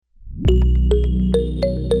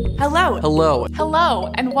Hello. Hello.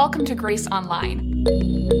 Hello, and welcome to Grace Online.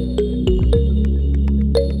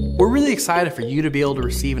 We're really excited for you to be able to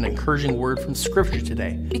receive an encouraging word from Scripture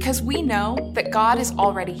today. Because we know that God is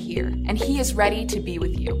already here, and He is ready to be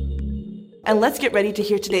with you. And let's get ready to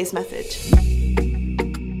hear today's message.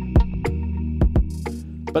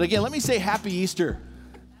 But again, let me say Happy Easter.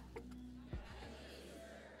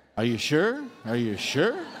 Are you sure? Are you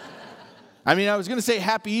sure? I mean, I was going to say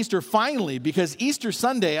Happy Easter finally, because Easter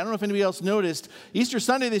Sunday, I don't know if anybody else noticed, Easter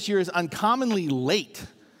Sunday this year is uncommonly late.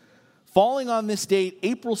 Falling on this date,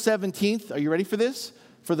 April 17th, are you ready for this?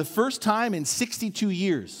 For the first time in 62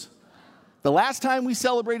 years. The last time we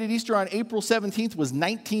celebrated Easter on April 17th was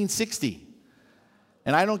 1960.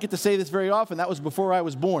 And I don't get to say this very often, that was before I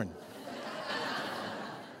was born.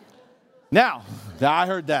 Now, I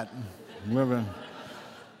heard that.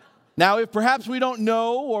 Now, if perhaps we don't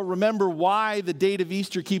know or remember why the date of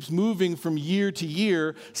Easter keeps moving from year to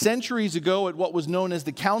year, centuries ago at what was known as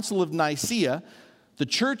the Council of Nicaea, the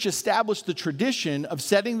church established the tradition of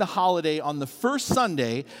setting the holiday on the first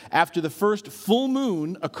Sunday after the first full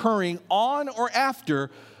moon occurring on or after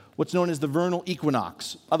what's known as the vernal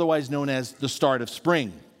equinox, otherwise known as the start of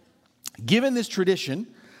spring. Given this tradition,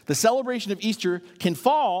 the celebration of Easter can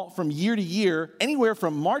fall from year to year, anywhere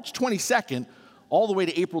from March 22nd all the way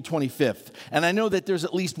to April 25th. And I know that there's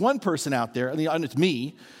at least one person out there, and it's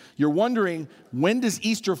me, you're wondering, when does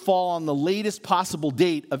Easter fall on the latest possible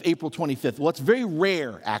date of April 25th? Well, it's very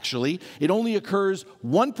rare, actually. It only occurs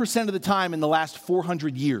 1% of the time in the last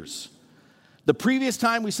 400 years. The previous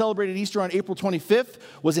time we celebrated Easter on April 25th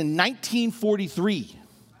was in 1943.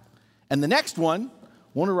 And the next one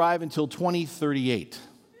won't arrive until 2038.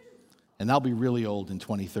 And I'll be really old in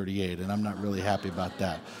 2038, and I'm not really happy about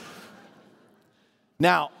that.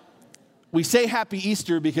 Now, we say Happy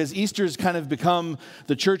Easter because Easter's kind of become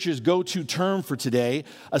the church's go-to term for today,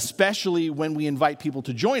 especially when we invite people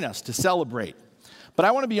to join us to celebrate. But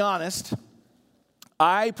I want to be honest,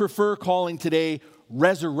 I prefer calling today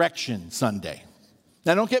Resurrection Sunday.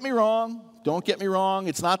 Now, don't get me wrong.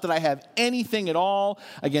 It's not that I have anything at all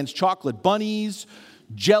against chocolate bunnies,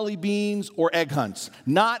 jelly beans, or egg hunts.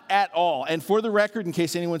 Not at all. And for the record, in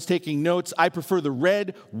case anyone's taking notes, I prefer the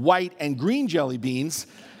red, white, and green jelly beans,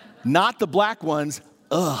 not the black ones.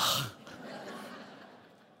 Ugh.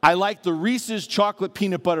 I like the Reese's chocolate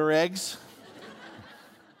peanut butter eggs.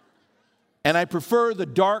 And I prefer the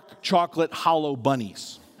dark chocolate hollow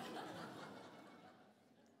bunnies.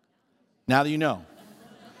 Now that you know.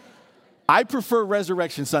 I prefer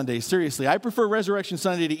Resurrection Sunday. Seriously, I prefer Resurrection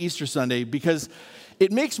Sunday to Easter Sunday because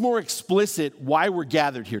it makes more explicit why we're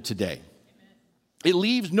gathered here today. It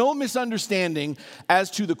leaves no misunderstanding as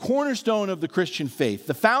to the cornerstone of the Christian faith,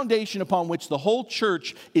 the foundation upon which the whole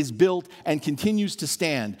church is built and continues to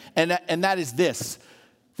stand. And that is this,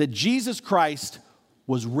 that Jesus Christ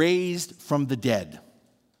was raised from the dead.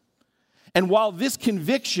 And while this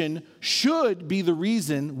conviction should be the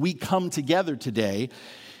reason we come together today,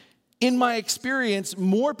 in my experience,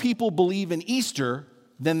 more people believe in Easter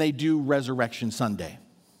than they do Resurrection Sunday.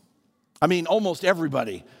 I mean, almost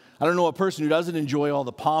everybody. I don't know a person who doesn't enjoy all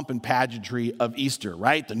the pomp and pageantry of Easter,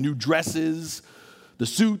 right? The new dresses, the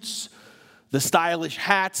suits, the stylish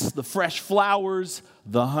hats, the fresh flowers,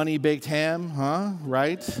 the honey-baked ham,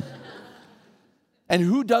 right? And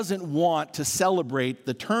who doesn't want to celebrate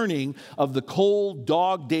the turning of the cold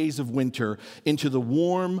dog days of winter into the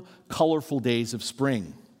warm, colorful days of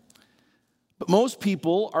spring? But most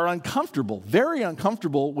people are uncomfortable, very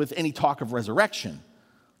uncomfortable with any talk of resurrection,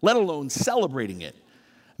 let alone celebrating it.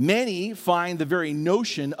 Many find the very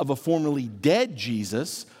notion of a formerly dead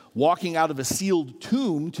Jesus walking out of a sealed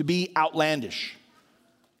tomb to be outlandish,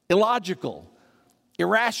 illogical,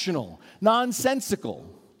 irrational, nonsensical.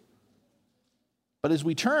 But as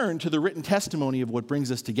we turn to the written testimony of what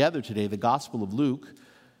brings us together today, the Gospel of Luke,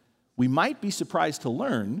 we might be surprised to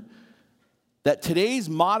learn that today's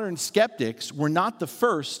modern skeptics were not the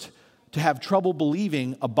first to have trouble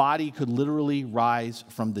believing a body could literally rise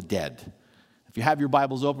from the dead. If you have your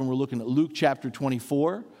Bibles open, we're looking at Luke chapter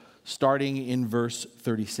 24, starting in verse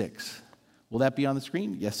 36. Will that be on the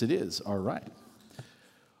screen? Yes, it is. All right.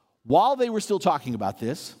 While they were still talking about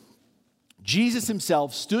this, Jesus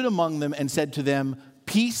himself stood among them and said to them,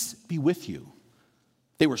 "Peace be with you."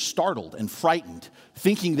 They were startled and frightened,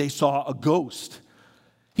 thinking they saw a ghost.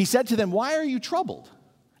 He said to them, "Why are you troubled?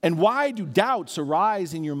 And why do doubts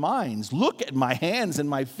arise in your minds? Look at my hands and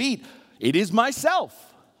my feet. It is myself.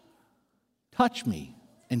 Touch me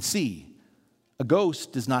and see. A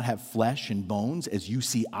ghost does not have flesh and bones, as you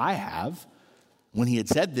see I have." When he had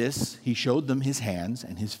said this, he showed them his hands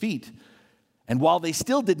and his feet. And while they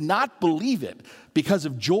still did not believe it, because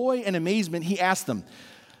of joy and amazement, he asked them,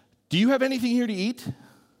 "Do you have anything here to eat?"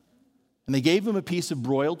 And they gave him a piece of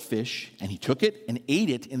broiled fish, and he took it and ate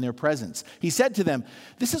it in their presence. He said to them,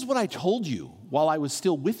 "This is what I told you while I was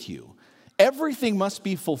still with you. Everything must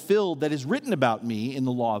be fulfilled that is written about me in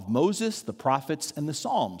the law of Moses, the prophets, and the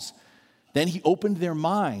Psalms." Then he opened their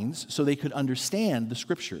minds so they could understand the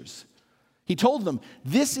scriptures. He told them,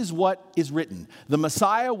 "This is what is written. The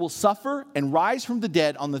Messiah will suffer and rise from the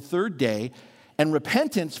dead on the third day, and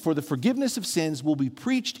repentance for the forgiveness of sins will be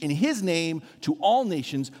preached in his name to all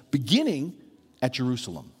nations, beginning at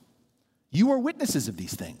Jerusalem. You are witnesses of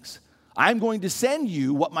these things. I'm going to send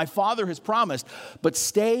you what my Father has promised, but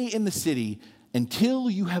stay in the city until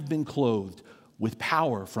you have been clothed with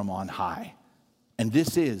power from on high." And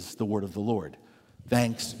this is the word of the Lord.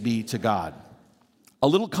 Thanks be to God. A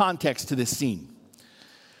little context to this scene.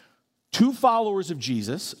 Two followers of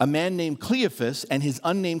Jesus, a man named Cleophas and his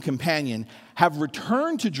unnamed companion, have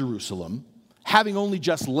returned to Jerusalem, having only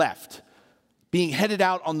just left, being headed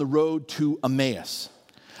out on the road to Emmaus.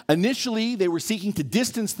 Initially, they were seeking to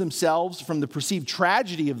distance themselves from the perceived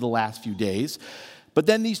tragedy of the last few days, but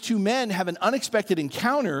then these two men have an unexpected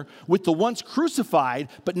encounter with the once crucified,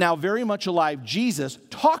 but now very much alive Jesus,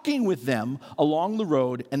 talking with them along the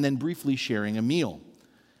road and then briefly sharing a meal.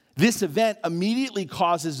 This event immediately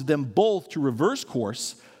causes them both to reverse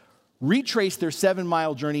course, retrace their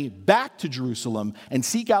 7-mile journey back to Jerusalem, and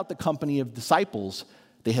seek out the company of disciples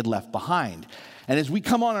they had left behind. And as we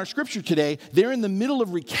come on our scripture today, they're in the middle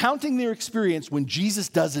of recounting their experience when Jesus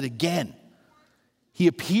does it again. He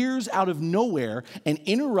appears out of nowhere and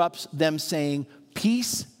interrupts them saying,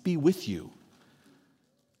 "Peace be with you."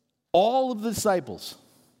 All of the disciples,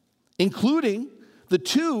 including the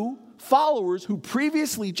two followers who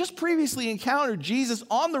just previously encountered Jesus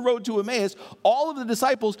on the road to Emmaus, all of the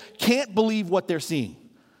disciples can't believe what they're seeing.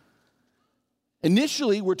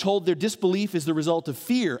 Initially, we're told their disbelief is the result of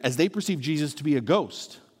fear as they perceive Jesus to be a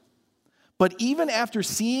ghost. But even after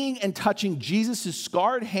seeing and touching Jesus'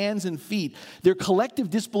 scarred hands and feet, their collective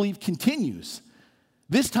disbelief continues,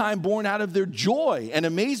 this time born out of their joy and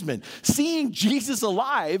amazement. Seeing Jesus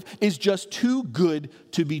alive is just too good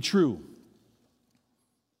to be true.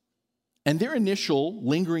 And their initial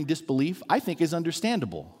lingering disbelief, I think, is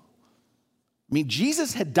understandable. I mean,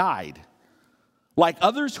 Jesus had died. Like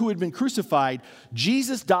others who had been crucified,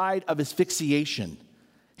 Jesus died of asphyxiation.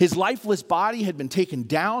 His lifeless body had been taken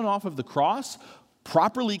down off of the cross,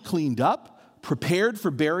 properly cleaned up, prepared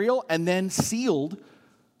for burial, and then sealed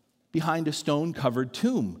behind a stone-covered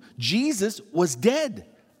tomb. Jesus was dead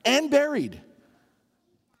and buried.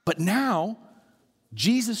 But now,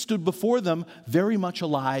 Jesus stood before them very much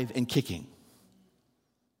alive and kicking.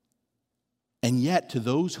 And yet, to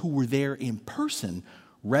those who were there in person,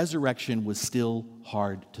 resurrection was still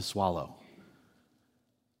hard to swallow.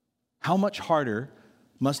 How much harder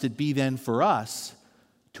must it be then for us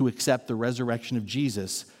to accept the resurrection of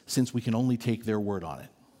Jesus, since we can only take their word on it?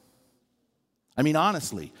 I mean,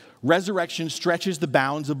 honestly, resurrection stretches the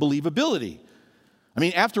bounds of believability. I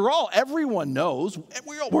mean, after all, everyone knows,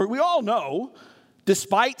 we all know,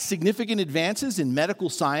 despite significant advances in medical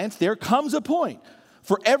science, there comes a point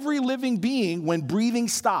for every living being when breathing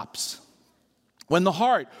stops. When the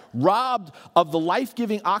heart, robbed of the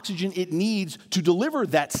life-giving oxygen it needs to deliver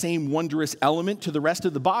that same wondrous element to the rest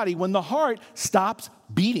of the body, when the heart stops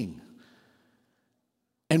beating.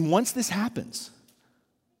 And once this happens,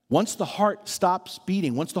 once the heart stops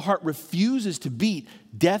beating, once the heart refuses to beat,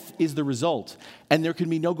 death is the result, and there can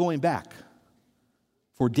be no going back.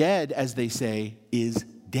 For dead, as they say, is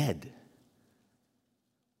dead.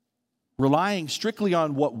 Relying strictly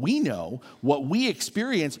on what we know, what we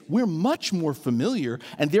experience, we're much more familiar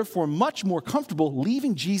and therefore much more comfortable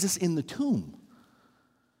leaving Jesus in the tomb.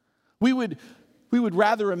 We would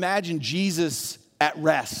rather imagine Jesus at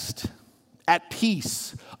rest, at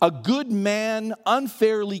peace, a good man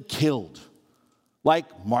unfairly killed,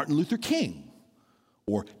 like Martin Luther King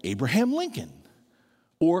or Abraham Lincoln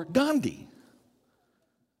or Gandhi.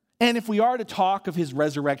 And if we are to talk of his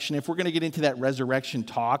resurrection, if we're going to get into that resurrection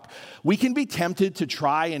talk, we can be tempted to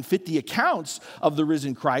try and fit the accounts of the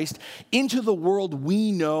risen Christ into the world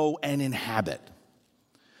we know and inhabit.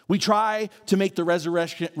 We try to make the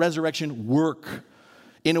resurrection work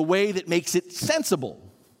in a way that makes it sensible,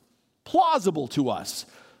 plausible to us.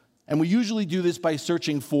 And we usually do this by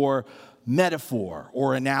searching for metaphor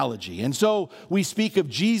or analogy. And so we speak of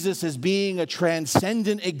Jesus as being a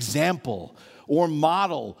transcendent example or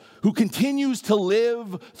model who continues to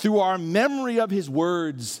live through our memory of his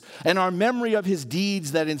words and our memory of his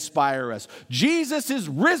deeds that inspire us. Jesus is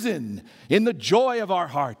risen in the joy of our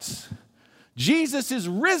hearts. Jesus is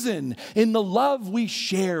risen in the love we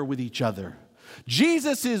share with each other.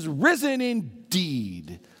 Jesus is risen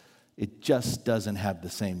indeed. It just doesn't have the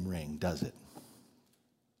same ring, does it?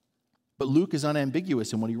 But Luke is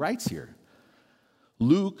unambiguous in what he writes here.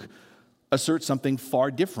 Luke asserts something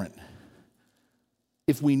far different.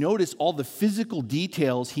 If we notice all the physical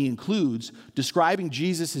details he includes, describing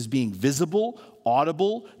Jesus as being visible,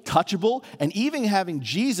 audible, touchable, and even having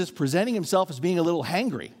Jesus presenting himself as being a little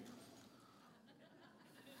hangry.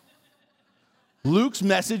 Luke's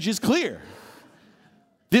message is clear.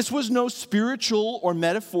 This was no spiritual or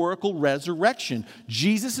metaphorical resurrection.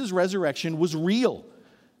 Jesus' resurrection was real,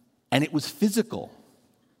 and it was physical.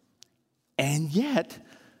 And yet,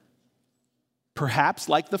 perhaps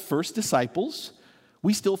like the first disciples,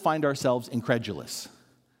 we still find ourselves incredulous.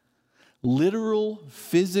 Literal,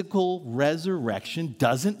 physical resurrection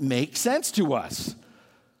doesn't make sense to us.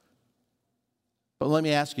 But let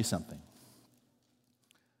me ask you something.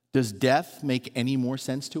 Does death make any more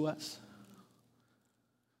sense to us?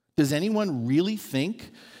 Does anyone really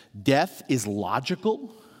think death is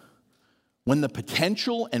logical when the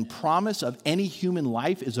potential and promise of any human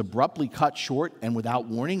life is abruptly cut short and without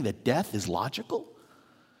warning, that death is logical?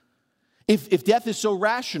 If death is so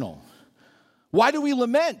rational, why do we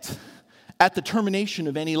lament at the termination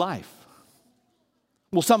of any life?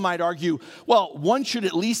 Well, some might argue, well, one should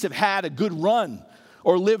at least have had a good run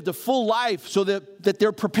or lived a full life so that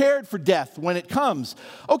they're prepared for death when it comes.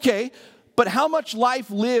 Okay, but how much life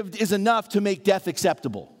lived is enough to make death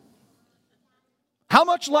acceptable? How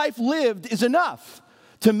much life lived is enough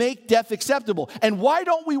to make death acceptable? And why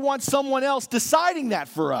don't we want someone else deciding that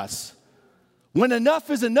for us? When enough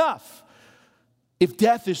is enough, if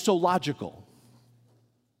death is so logical.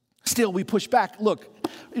 Still, we push back. Look,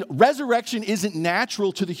 resurrection isn't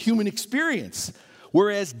natural to the human experience,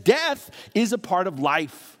 whereas death is a part of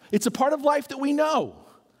life. It's a part of life that we know.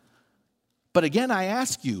 But again, I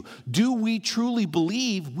ask you, do we truly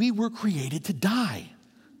believe we were created to die?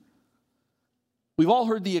 We've all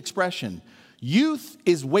heard the expression, youth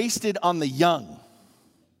is wasted on the young.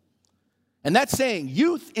 And that saying,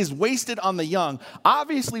 youth is wasted on the young,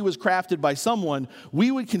 obviously was crafted by someone we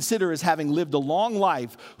would consider as having lived a long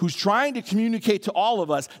life, who's trying to communicate to all of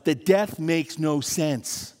us that death makes no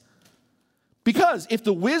sense. Because if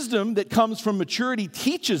the wisdom that comes from maturity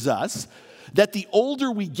teaches us that the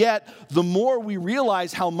older we get, the more we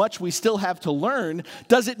realize how much we still have to learn,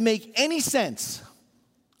 does it make any sense?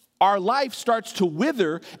 Our life starts to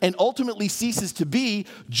wither and ultimately ceases to be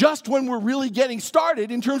just when we're really getting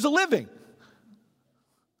started in terms of living.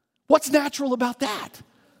 What's natural about that?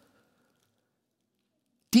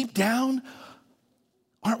 Deep down,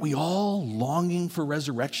 aren't we all longing for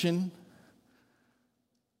resurrection?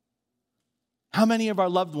 How many of our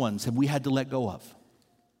loved ones have we had to let go of?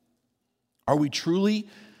 Are we truly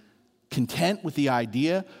content with the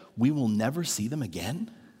idea we will never see them again?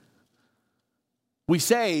 We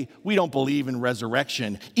say we don't believe in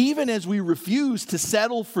resurrection, even as we refuse to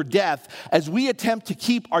settle for death, as we attempt to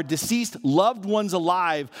keep our deceased loved ones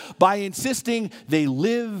alive by insisting they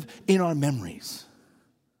live in our memories.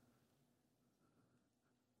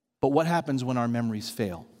 But what happens when our memories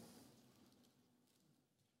fail?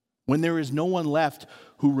 When there is no one left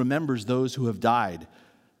who remembers those who have died,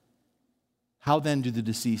 how then do the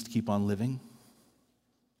deceased keep on living?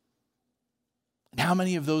 And how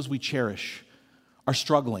many of those we cherish are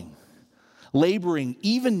struggling, laboring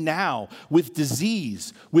even now with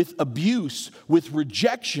disease, with abuse, with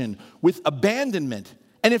rejection, with abandonment?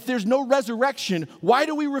 And if there's no resurrection, why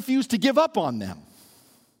do we refuse to give up on them?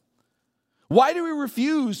 Why do we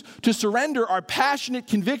refuse to surrender our passionate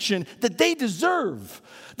conviction that they deserve,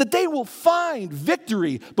 that they will find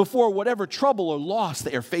victory before whatever trouble or loss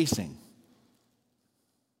they are facing?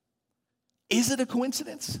 Is it a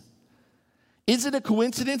coincidence? Is it a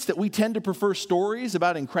coincidence that we tend to prefer stories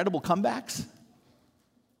about incredible comebacks?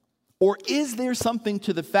 Or is there something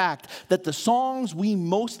to the fact that the songs we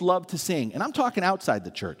most love to sing, and I'm talking outside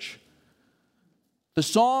the church, the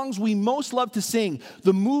songs we most love to sing,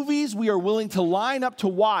 the movies we are willing to line up to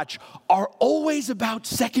watch, are always about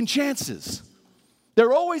second chances.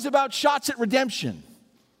 They're always about shots at redemption.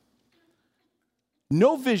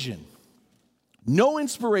 No vision, no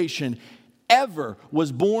inspiration ever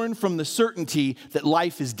was born from the certainty that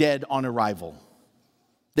life is dead on arrival,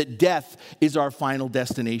 that death is our final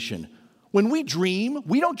destination. When we dream,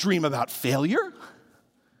 we don't dream about failure.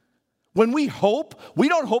 When we hope, we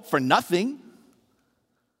don't hope for nothing.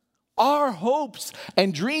 Our hopes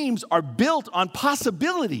and dreams are built on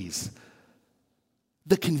possibilities,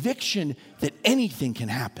 the conviction that anything can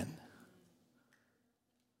happen.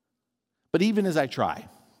 But even as I try,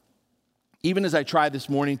 Even as I try this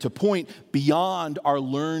morning to point beyond our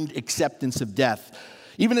learned acceptance of death,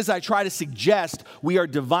 even as I try to suggest we are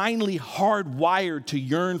divinely hardwired to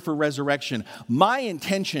yearn for resurrection, my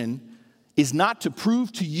intention is not to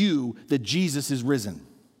prove to you that Jesus is risen.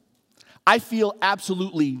 I feel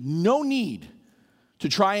absolutely no need to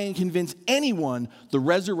try and convince anyone the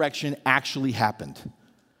resurrection actually happened.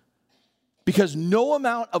 Because no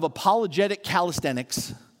amount of apologetic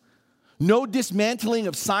calisthenics, no dismantling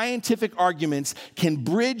of scientific arguments can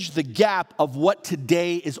bridge the gap of what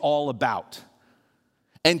today is all about.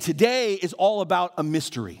 And today is all about a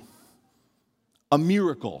mystery, a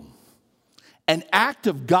miracle, an act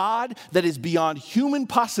of God that is beyond human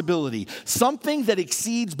possibility, something that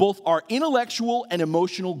exceeds both our intellectual and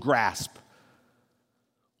emotional grasp.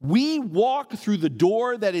 We walk through the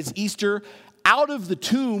door that is Easter, out of the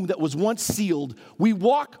tomb that was once sealed. We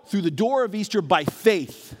walk through the door of Easter by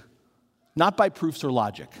faith, not by proofs or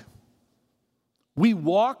logic. We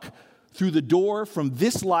walk through the door from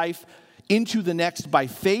this life into the next by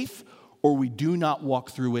faith, or we do not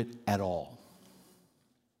walk through it at all.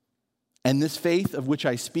 And this faith of which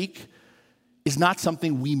I speak is not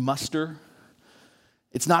something we muster.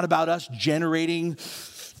 It's not about us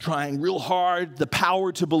trying real hard, the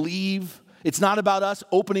power to believe. It's not about us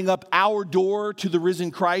opening up our door to the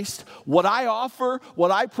risen Christ. What I offer,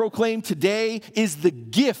 what I proclaim today is the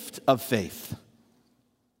gift of faith.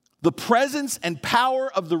 The presence and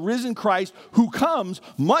power of the risen Christ who comes,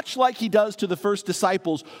 much like he does to the first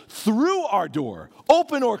disciples, through our door,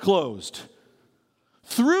 open or closed,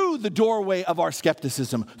 through the doorway of our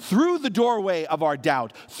skepticism, through the doorway of our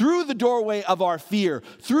doubt, through the doorway of our fear,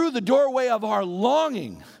 through the doorway of our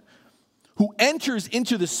longing, who enters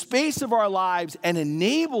into the space of our lives and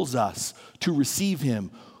enables us to receive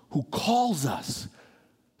him, who calls us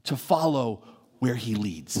to follow where he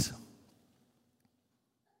leads.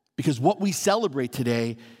 Because what we celebrate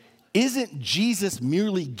today isn't Jesus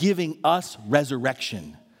merely giving us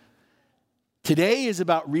resurrection. Today is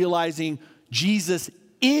about realizing Jesus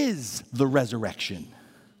is the resurrection.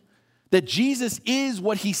 That Jesus is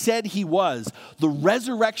what he said he was, the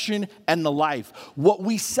resurrection and the life. What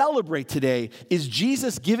we celebrate today is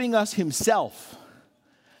Jesus giving us himself,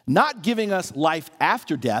 not giving us life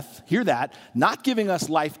after death. Hear that? Not giving us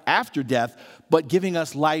life after death, but giving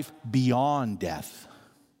us life beyond death.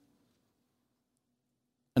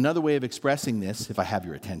 Another way of expressing this, if I have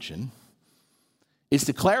your attention, is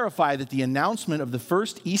to clarify that the announcement of the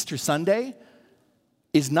first Easter Sunday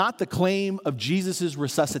is not the claim of Jesus'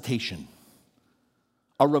 resuscitation,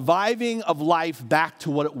 a reviving of life back to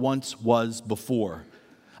what it once was before.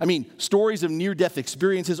 I mean, stories of near-death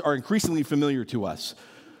experiences are increasingly familiar to us.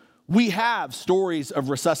 We have stories of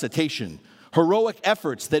resuscitation, heroic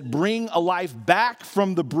efforts that bring a life back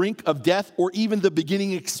from the brink of death or even the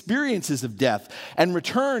beginning experiences of death and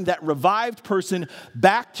return that revived person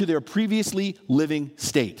back to their previously living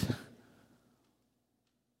state.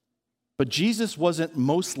 But Jesus wasn't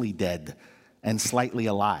mostly dead and slightly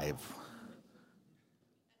alive.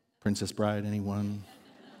 Princess Bride, anyone?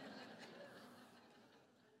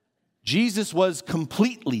 Jesus was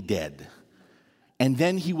completely dead, and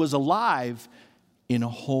then he was alive in a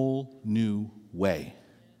whole new way.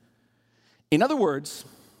 In other words,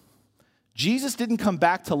 Jesus didn't come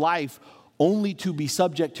back to life only to be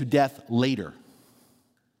subject to death later.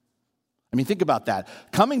 I mean, think about that.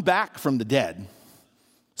 Coming back from the dead,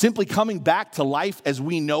 simply coming back to life as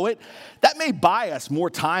we know it, that may buy us more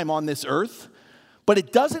time on this earth, but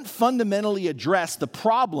it doesn't fundamentally address the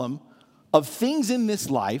problem of things in this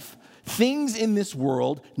life, things in this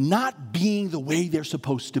world, not being the way they're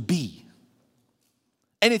supposed to be.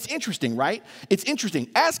 And it's interesting, right? It's interesting.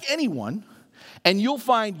 Ask anyone, and you'll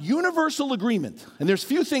find universal agreement, and there's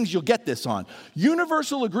few things you'll get this on,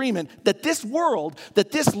 universal agreement that this world,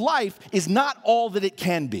 that this life is not all that it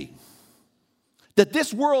can be. That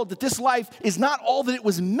this world, that this life is not all that it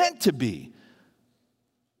was meant to be.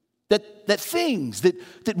 That things,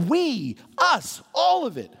 that we, us, all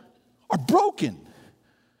of it, are broken,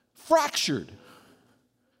 fractured.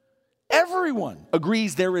 Everyone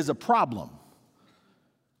agrees there is a problem.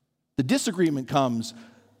 The disagreement comes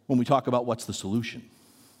when we talk about what's the solution.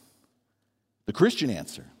 The Christian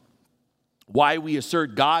answer. Why we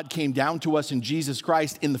assert God came down to us in Jesus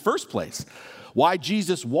Christ in the first place. Why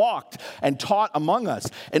Jesus walked and taught among us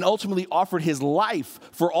and ultimately offered his life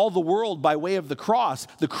for all the world by way of the cross.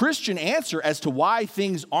 The Christian answer as to why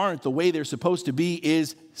things aren't the way they're supposed to be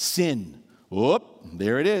is sin. Whoop,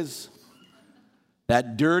 there it is.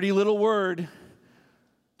 That dirty little word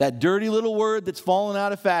that's fallen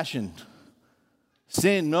out of fashion.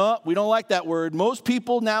 Sin, no, we don't like that word. Most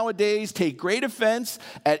people nowadays take great offense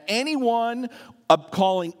at anyone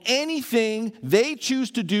calling anything they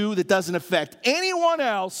choose to do that doesn't affect anyone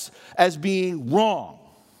else as being wrong.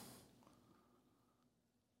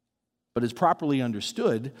 But as properly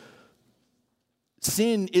understood,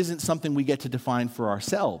 sin isn't something we get to define for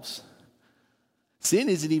ourselves. Sin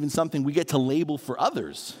isn't even something we get to label for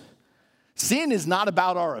others. Sin is not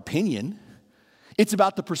about our opinion. It's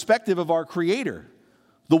about the perspective of our Creator,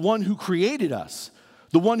 the one who created us,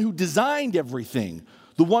 the one who designed everything,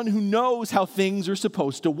 the one who knows how things are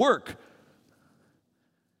supposed to work.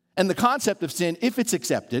 And the concept of sin, if it's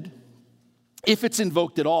accepted, if it's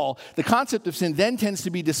invoked at all, the concept of sin then tends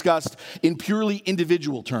to be discussed in purely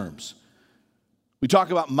individual terms. We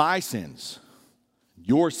talk about my sins,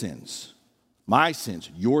 your sins, my sins,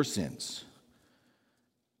 your sins.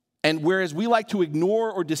 And whereas we like to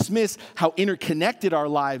ignore or dismiss how interconnected our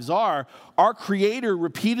lives are, our Creator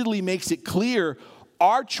repeatedly makes it clear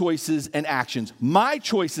our choices and actions, my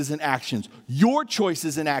choices and actions, your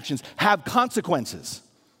choices and actions have consequences.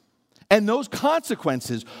 And those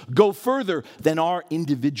consequences go further than our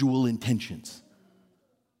individual intentions.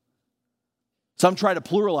 Some try to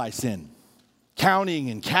pluralize sin, counting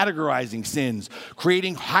and categorizing sins,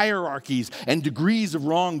 creating hierarchies and degrees of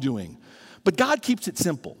wrongdoing. But God keeps it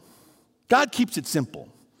simple. God keeps it simple.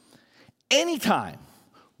 Anytime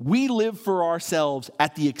we live for ourselves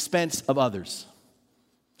at the expense of others,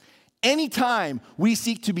 anytime we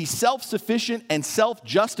seek to be self-sufficient and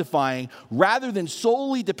self-justifying rather than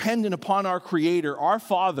solely dependent upon our Creator, our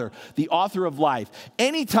Father, the author of life,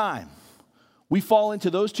 anytime we fall into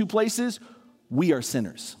those two places, we are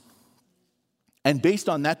sinners. And based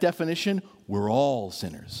on that definition, we're all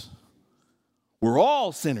sinners. We're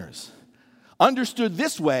all sinners. Understood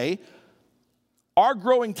this way, our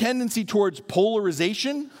growing tendency towards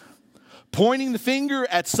polarization, pointing the finger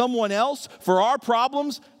at someone else for our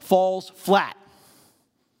problems, falls flat.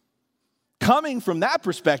 Coming from that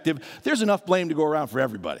perspective, there's enough blame to go around for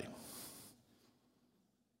everybody.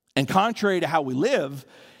 And contrary to how we live,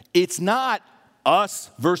 it's not us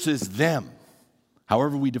versus them,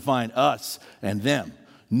 however we define us and them.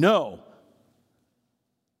 No,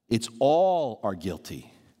 it's all are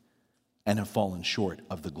guilty and have fallen short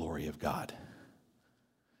of the glory of God.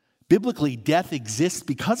 Biblically, death exists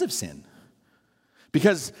because of sin.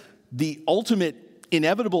 Because the ultimate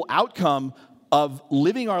inevitable outcome of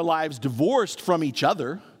living our lives divorced from each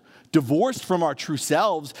other, divorced from our true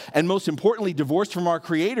selves, and most importantly, divorced from our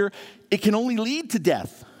Creator, it can only lead to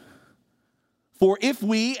death. For if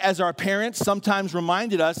we, as our parents sometimes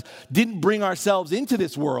reminded us, didn't bring ourselves into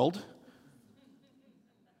this world,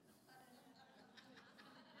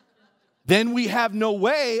 then we have no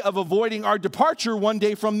way of avoiding our departure one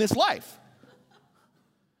day from this life.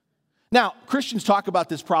 Now, Christians talk about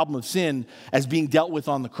this problem of sin as being dealt with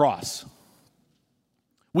on the cross.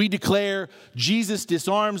 We declare Jesus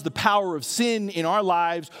disarms the power of sin in our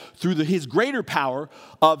lives through his greater power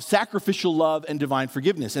of sacrificial love and divine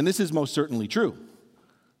forgiveness. And this is most certainly true.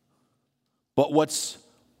 But what's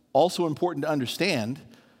also important to understand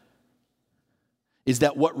is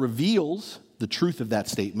that what reveals the truth of that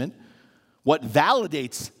statement, what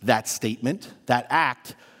validates that statement, that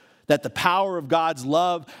act, that the power of God's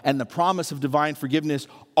love and the promise of divine forgiveness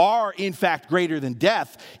are in fact greater than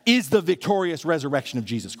death, is the victorious resurrection of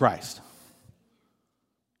Jesus Christ.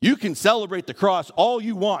 You can celebrate the cross all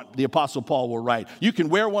you want, the Apostle Paul will write. You can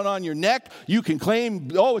wear one on your neck. You can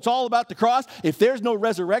claim, oh, it's all about the cross. If there's no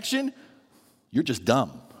resurrection, you're just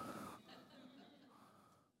dumb.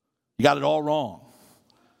 You got it all wrong.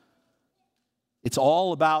 It's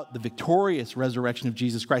all about the victorious resurrection of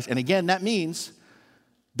Jesus Christ. And again, that means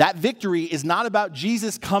that victory is not about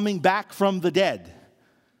Jesus coming back from the dead.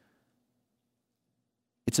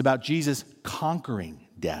 It's about Jesus conquering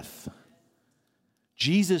death.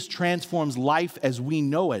 Jesus transforms life as we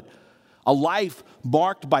know it, a life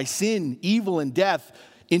marked by sin, evil, and death,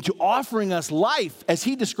 into offering us life, as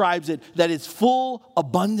he describes it, that is full,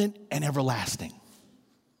 abundant, and everlasting.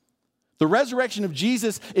 The resurrection of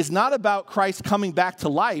Jesus is not about Christ coming back to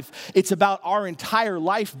life. It's about our entire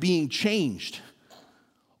life being changed.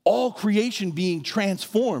 All creation being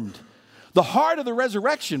transformed. The heart of the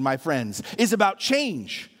resurrection, my friends, is about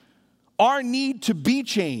change. Our need to be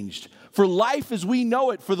changed. For life as we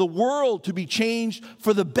know it, for the world to be changed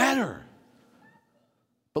for the better.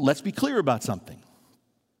 But let's be clear about something.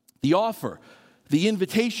 The offer, the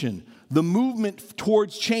invitation, the movement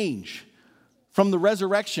towards change from the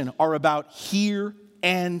resurrection are about here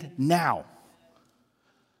and now.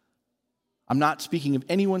 I'm not speaking of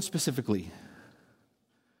anyone specifically,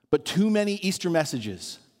 but too many Easter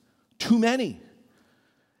messages, too many,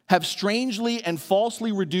 have strangely and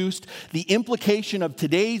falsely reduced the implication of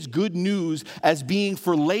today's good news as being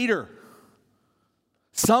for later,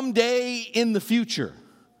 someday in the future.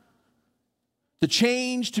 The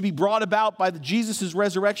change to be brought about by Jesus'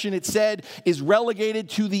 resurrection, it said, is relegated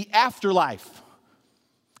to the afterlife.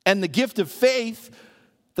 And the gift of faith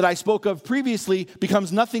that I spoke of previously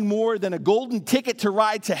becomes nothing more than a golden ticket to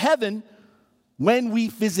ride to heaven when we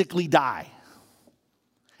physically die.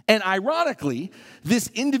 And ironically, this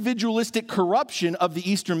individualistic corruption of the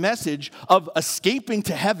Easter message of escaping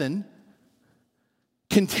to heaven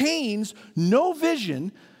contains no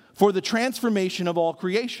vision for the transformation of all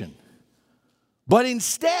creation, but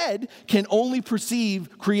instead can only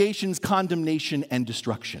perceive creation's condemnation and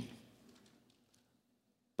destruction.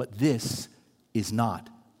 But this is not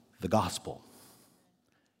the gospel.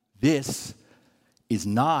 This is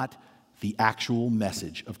not the actual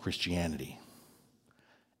message of Christianity.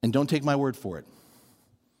 And don't take my word for it.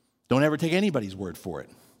 Don't ever take anybody's word for it.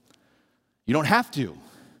 You don't have to.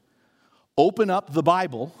 Open up the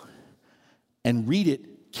Bible and read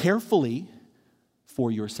it carefully for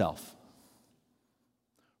yourself.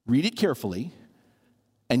 Read it carefully,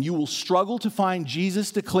 and you will struggle to find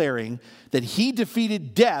Jesus declaring that he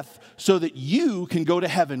defeated death so that you can go to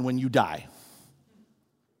heaven when you die.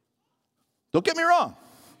 Don't get me wrong.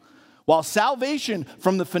 While salvation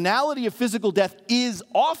from the finality of physical death is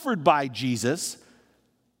offered by Jesus,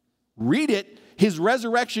 read it, his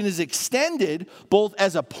resurrection is extended both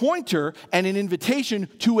as a pointer and an invitation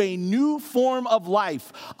to a new form of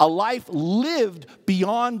life, a life lived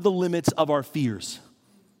beyond the limits of our fears,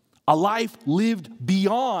 a life lived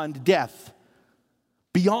beyond death,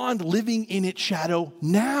 beyond living in its shadow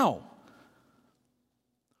now.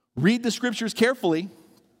 Read the scriptures carefully,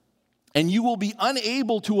 and you will be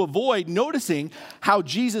unable to avoid noticing how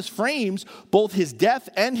Jesus frames both his death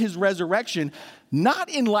and his resurrection, not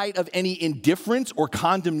in light of any indifference or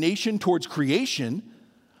condemnation towards creation,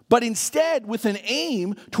 but instead with an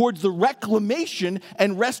aim towards the reclamation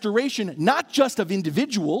and restoration, not just of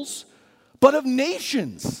individuals, but of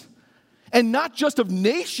nations. And not just of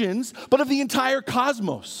nations, but of the entire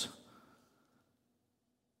cosmos.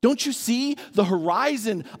 Don't you see? The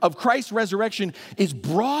horizon of Christ's resurrection is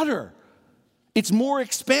broader. It's more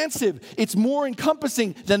expansive. It's more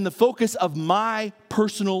encompassing than the focus of my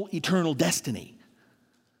personal eternal destiny.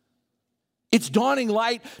 Its dawning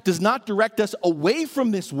light does not direct us away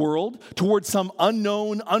from this world towards some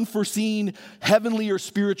unknown, unforeseen, heavenly or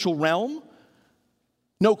spiritual realm.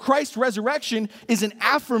 No, Christ's resurrection is an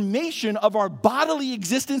affirmation of our bodily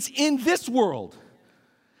existence in this world.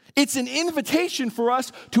 It's an invitation for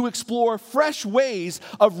us to explore fresh ways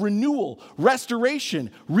of renewal,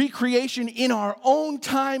 restoration, recreation in our own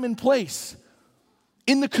time and place,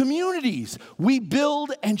 in the communities we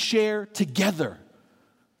build and share together.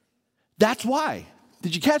 That's why,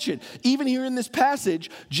 did you catch it? Even here in this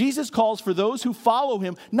passage, Jesus calls for those who follow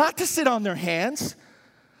him not to sit on their hands,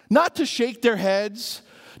 not to shake their heads,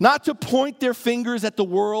 not to point their fingers at the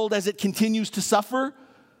world as it continues to suffer,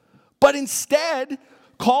 but instead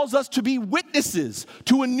calls us to be witnesses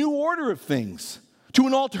to a new order of things, to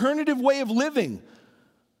an alternative way of living,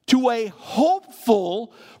 to a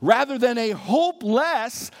hopeful rather than a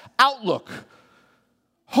hopeless outlook.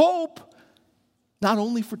 Hope not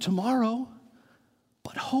only for tomorrow,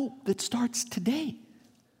 but hope that starts today.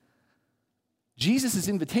 Jesus'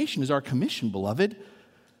 invitation is our commission, beloved.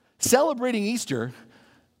 Celebrating Easter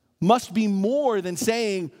must be more than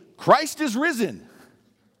saying, Christ is risen.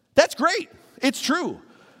 That's great. It's true.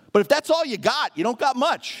 But if that's all you got, you don't got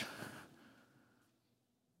much.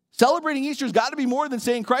 Celebrating Easter has got to be more than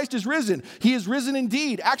saying Christ is risen. He is risen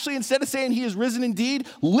indeed. Actually, instead of saying he is risen indeed,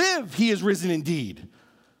 live he is risen indeed.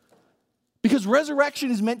 Because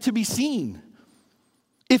resurrection is meant to be seen.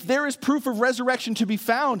 If there is proof of resurrection to be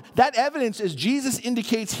found, that evidence, as Jesus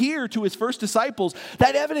indicates here to his first disciples,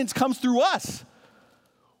 that evidence comes through us.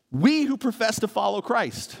 We who profess to follow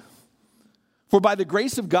Christ. For by the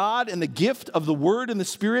grace of God and the gift of the Word and the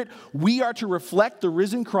Spirit, we are to reflect the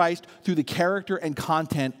risen Christ through the character and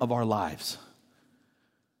content of our lives.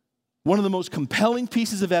 One of the most compelling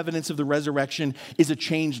pieces of evidence of the resurrection is a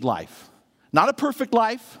changed life. Not a perfect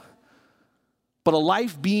life, but a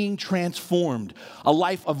life being transformed. A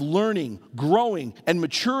life of learning, growing, and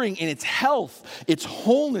maturing in its health, its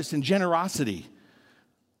wholeness, and generosity.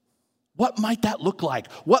 What might that look like?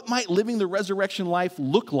 What might living the resurrection life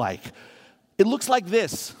look like? It looks like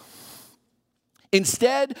this.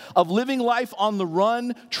 Instead of living life on the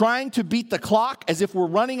run, trying to beat the clock as if we're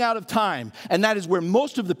running out of time, and that is where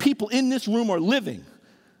most of the people in this room are living.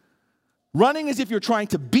 Running as if you're trying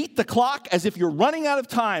to beat beat the clock as if you're running out of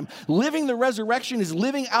time. Living the resurrection is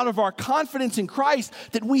living out of our confidence in Christ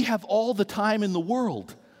that we have all the time in the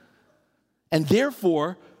world. And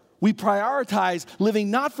therefore, we prioritize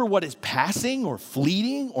living not for what is passing or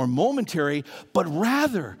fleeting or momentary, but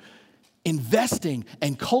rather investing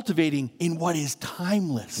and cultivating in what is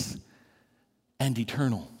timeless and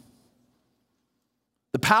eternal.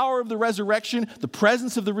 The power of the resurrection, the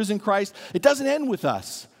presence of the risen Christ, it doesn't end with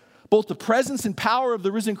us. Both the presence and power of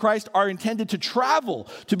the risen Christ are intended to travel,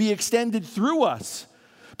 to be extended through us.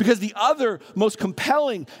 Because the other most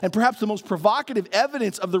compelling and perhaps the most provocative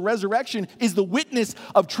evidence of the resurrection is the witness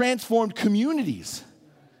of transformed communities.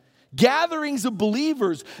 Gatherings of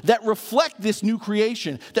believers that reflect this new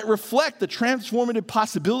creation, that reflect the transformative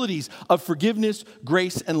possibilities of forgiveness,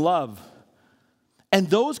 grace, and love. And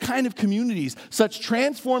those kind of communities, such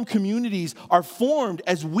transformed communities, are formed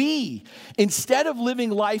as we, instead of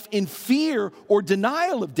living life in fear or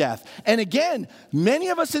denial of death. And again, many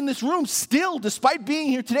of us in this room still, despite being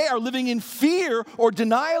here today, are living in fear or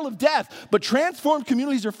denial of death. But transformed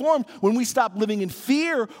communities are formed when we stop living in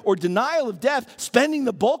fear or denial of death, spending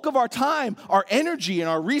the bulk of our time, our energy, and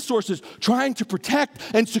our resources trying to protect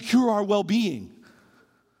and secure our well-being.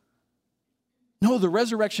 No, the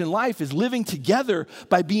resurrection life is living together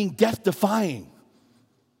by being death-defying.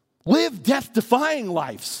 Live death-defying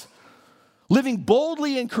lives. Living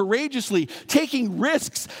boldly and courageously, taking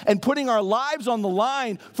risks and putting our lives on the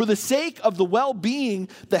line for the sake of the well-being,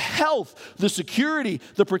 the health, the security,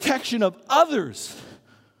 the protection of others,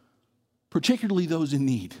 particularly those in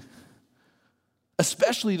need.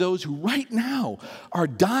 Especially those who right now are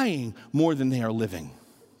dying more than they are living.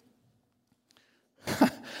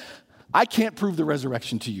 I can't prove the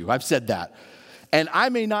resurrection to you. I've said that. And I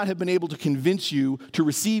may not have been able to convince you to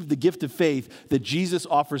receive the gift of faith that Jesus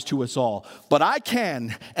offers to us all. But I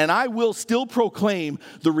can and I will still proclaim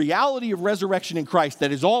the reality of resurrection in Christ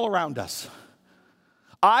that is all around us.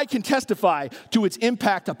 I can testify to its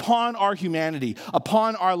impact upon our humanity,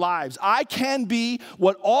 upon our lives. I can be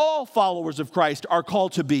what all followers of Christ are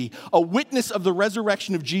called to be, a witness of the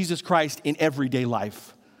resurrection of Jesus Christ in everyday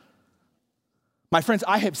life. My friends,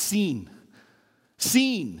 I have seen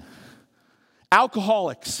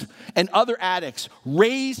alcoholics and other addicts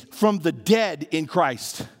raised from the dead in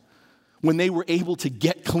Christ when they were able to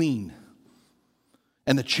get clean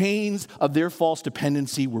and the chains of their false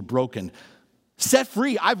dependency were broken. Set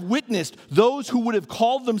free, I've witnessed those who would have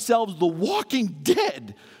called themselves the walking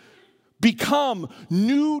dead become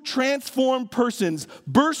new transformed persons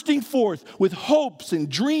bursting forth with hopes and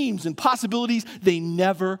dreams and possibilities they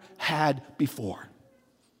never had before.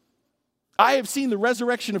 I have seen the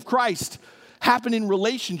resurrection of Christ happen in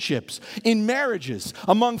relationships, in marriages,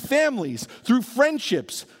 among families, through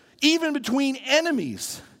friendships, even between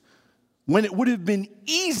enemies, when it would have been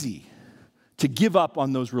easy to give up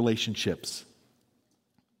on those relationships.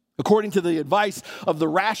 According to the advice of the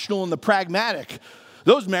rational and the pragmatic,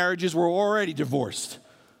 those marriages were already divorced.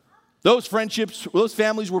 Those friendships, those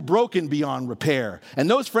families were broken beyond repair. And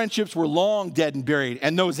those friendships were long dead and buried.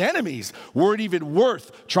 And those enemies weren't even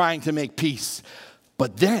worth trying to make peace.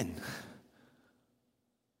 But then,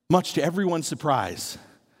 much to everyone's surprise,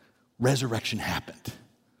 resurrection happened.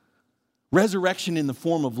 Resurrection in the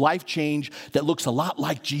form of life change that looks a lot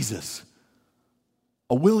like Jesus.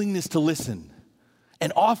 A willingness to listen,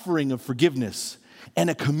 an offering of forgiveness, and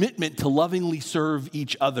a commitment to lovingly serve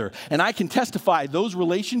each other. And I can testify those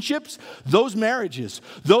relationships, those marriages,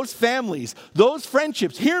 those families, those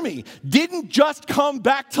friendships, hear me, didn't just come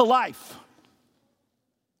back to life.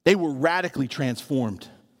 They were radically transformed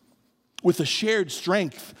with a shared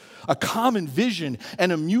strength, a common vision,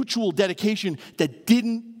 and a mutual dedication that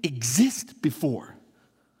didn't exist before.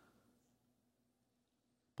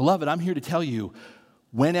 Beloved, I'm here to tell you,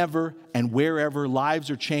 whenever and wherever lives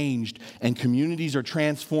are changed and communities are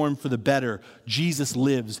transformed for the better, Jesus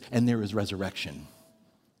lives and there is resurrection.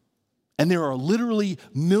 And there are literally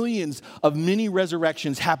millions of mini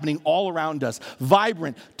resurrections happening all around us.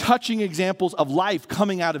 Vibrant, touching examples of life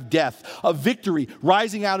coming out of death, of victory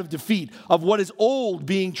rising out of defeat, of what is old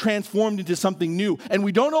being transformed into something new. And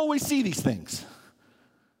we don't always see these things.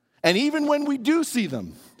 And even when we do see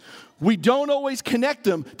them, we don't always connect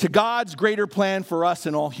them to God's greater plan for us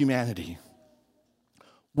and all humanity.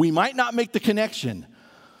 We might not make the connection,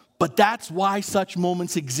 but that's why such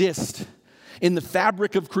moments exist in the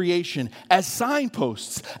fabric of creation as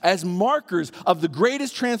signposts, as markers of the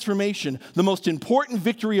greatest transformation, the most important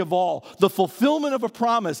victory of all, the fulfillment of a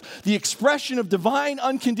promise, the expression of divine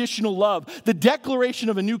unconditional love, the declaration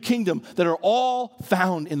of a new kingdom that are all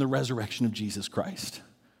found in the resurrection of Jesus Christ.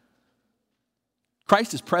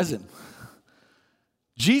 Christ is present.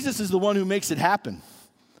 Jesus is the one who makes it happen,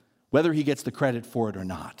 whether he gets the credit for it or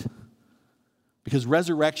not. Because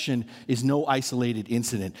resurrection is no isolated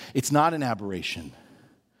incident. It's not an aberration.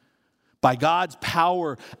 By God's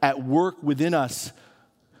power at work within us,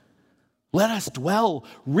 let us dwell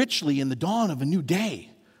richly in the dawn of a new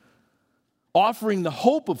day, offering the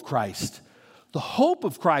hope of Christ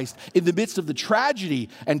in the midst of the tragedy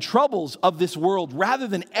and troubles of this world, rather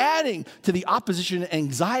than adding to the opposition and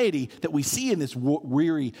anxiety that we see in this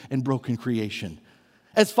weary and broken creation.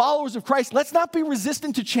 As followers of Christ, let's not be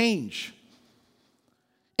resistant to change.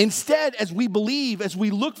 Instead, as we believe, as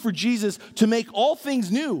we look for Jesus to make all things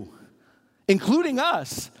new, including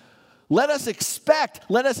us, let us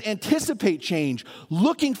anticipate change,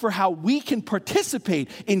 looking for how we can participate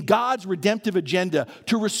in God's redemptive agenda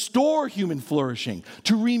to restore human flourishing,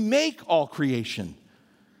 to remake all creation.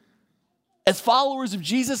 As followers of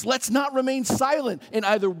Jesus, let's not remain silent in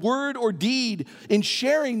either word or deed in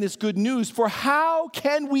sharing this good news, for how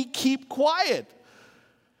can we keep quiet?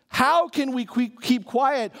 How can we keep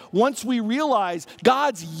quiet once we realize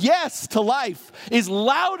God's yes to life is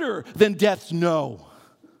louder than death's no?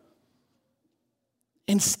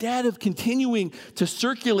 Instead of continuing to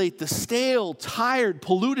circulate the stale, tired,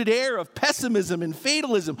 polluted air of pessimism and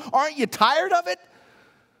fatalism, aren't you tired of it?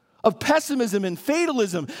 Of pessimism and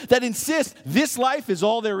fatalism that insist this life is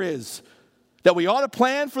all there is, that we ought to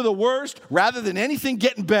plan for the worst rather than anything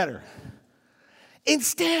getting better.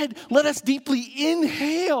 Instead, let us deeply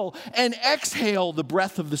inhale and exhale the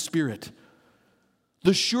breath of the Spirit,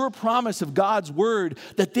 the sure promise of God's word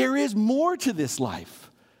that there is more to this life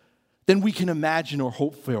than we can imagine or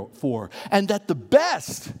hope for, and that the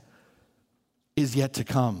best is yet to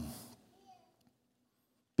come.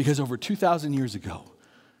 Because over 2,000 years ago,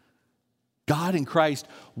 God in Christ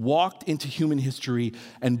walked into human history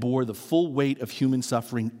and bore the full weight of human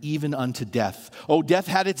suffering, even unto death. Oh, death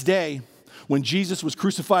had its day when Jesus was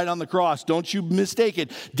crucified on the cross. Don't you mistake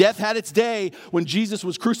it. Death had its day when Jesus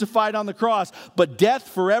was crucified on the cross, but death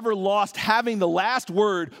forever lost having the last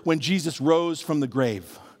word when Jesus rose from the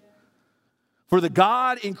grave. For the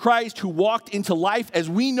God in Christ who walked into life as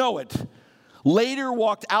we know it, later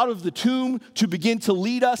walked out of the tomb to begin to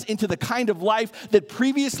lead us into the kind of life that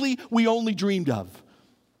previously we only dreamed of.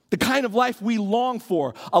 The kind of life we long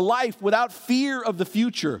for, a life without fear of the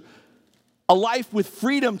future, a life with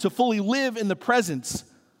freedom to fully live in the presence,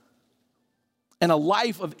 and a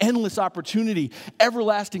life of endless opportunity,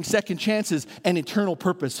 everlasting second chances, and eternal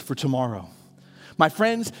purpose for tomorrow. My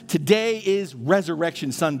friends, today is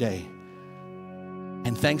Resurrection Sunday.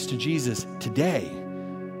 And thanks to Jesus, today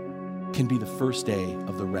can be the first day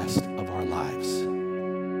of the rest of our lives.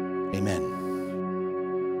 Amen.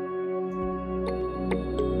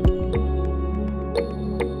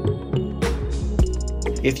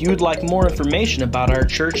 If you would like more information about our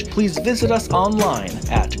church, please visit us online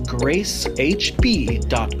at gracehb.org.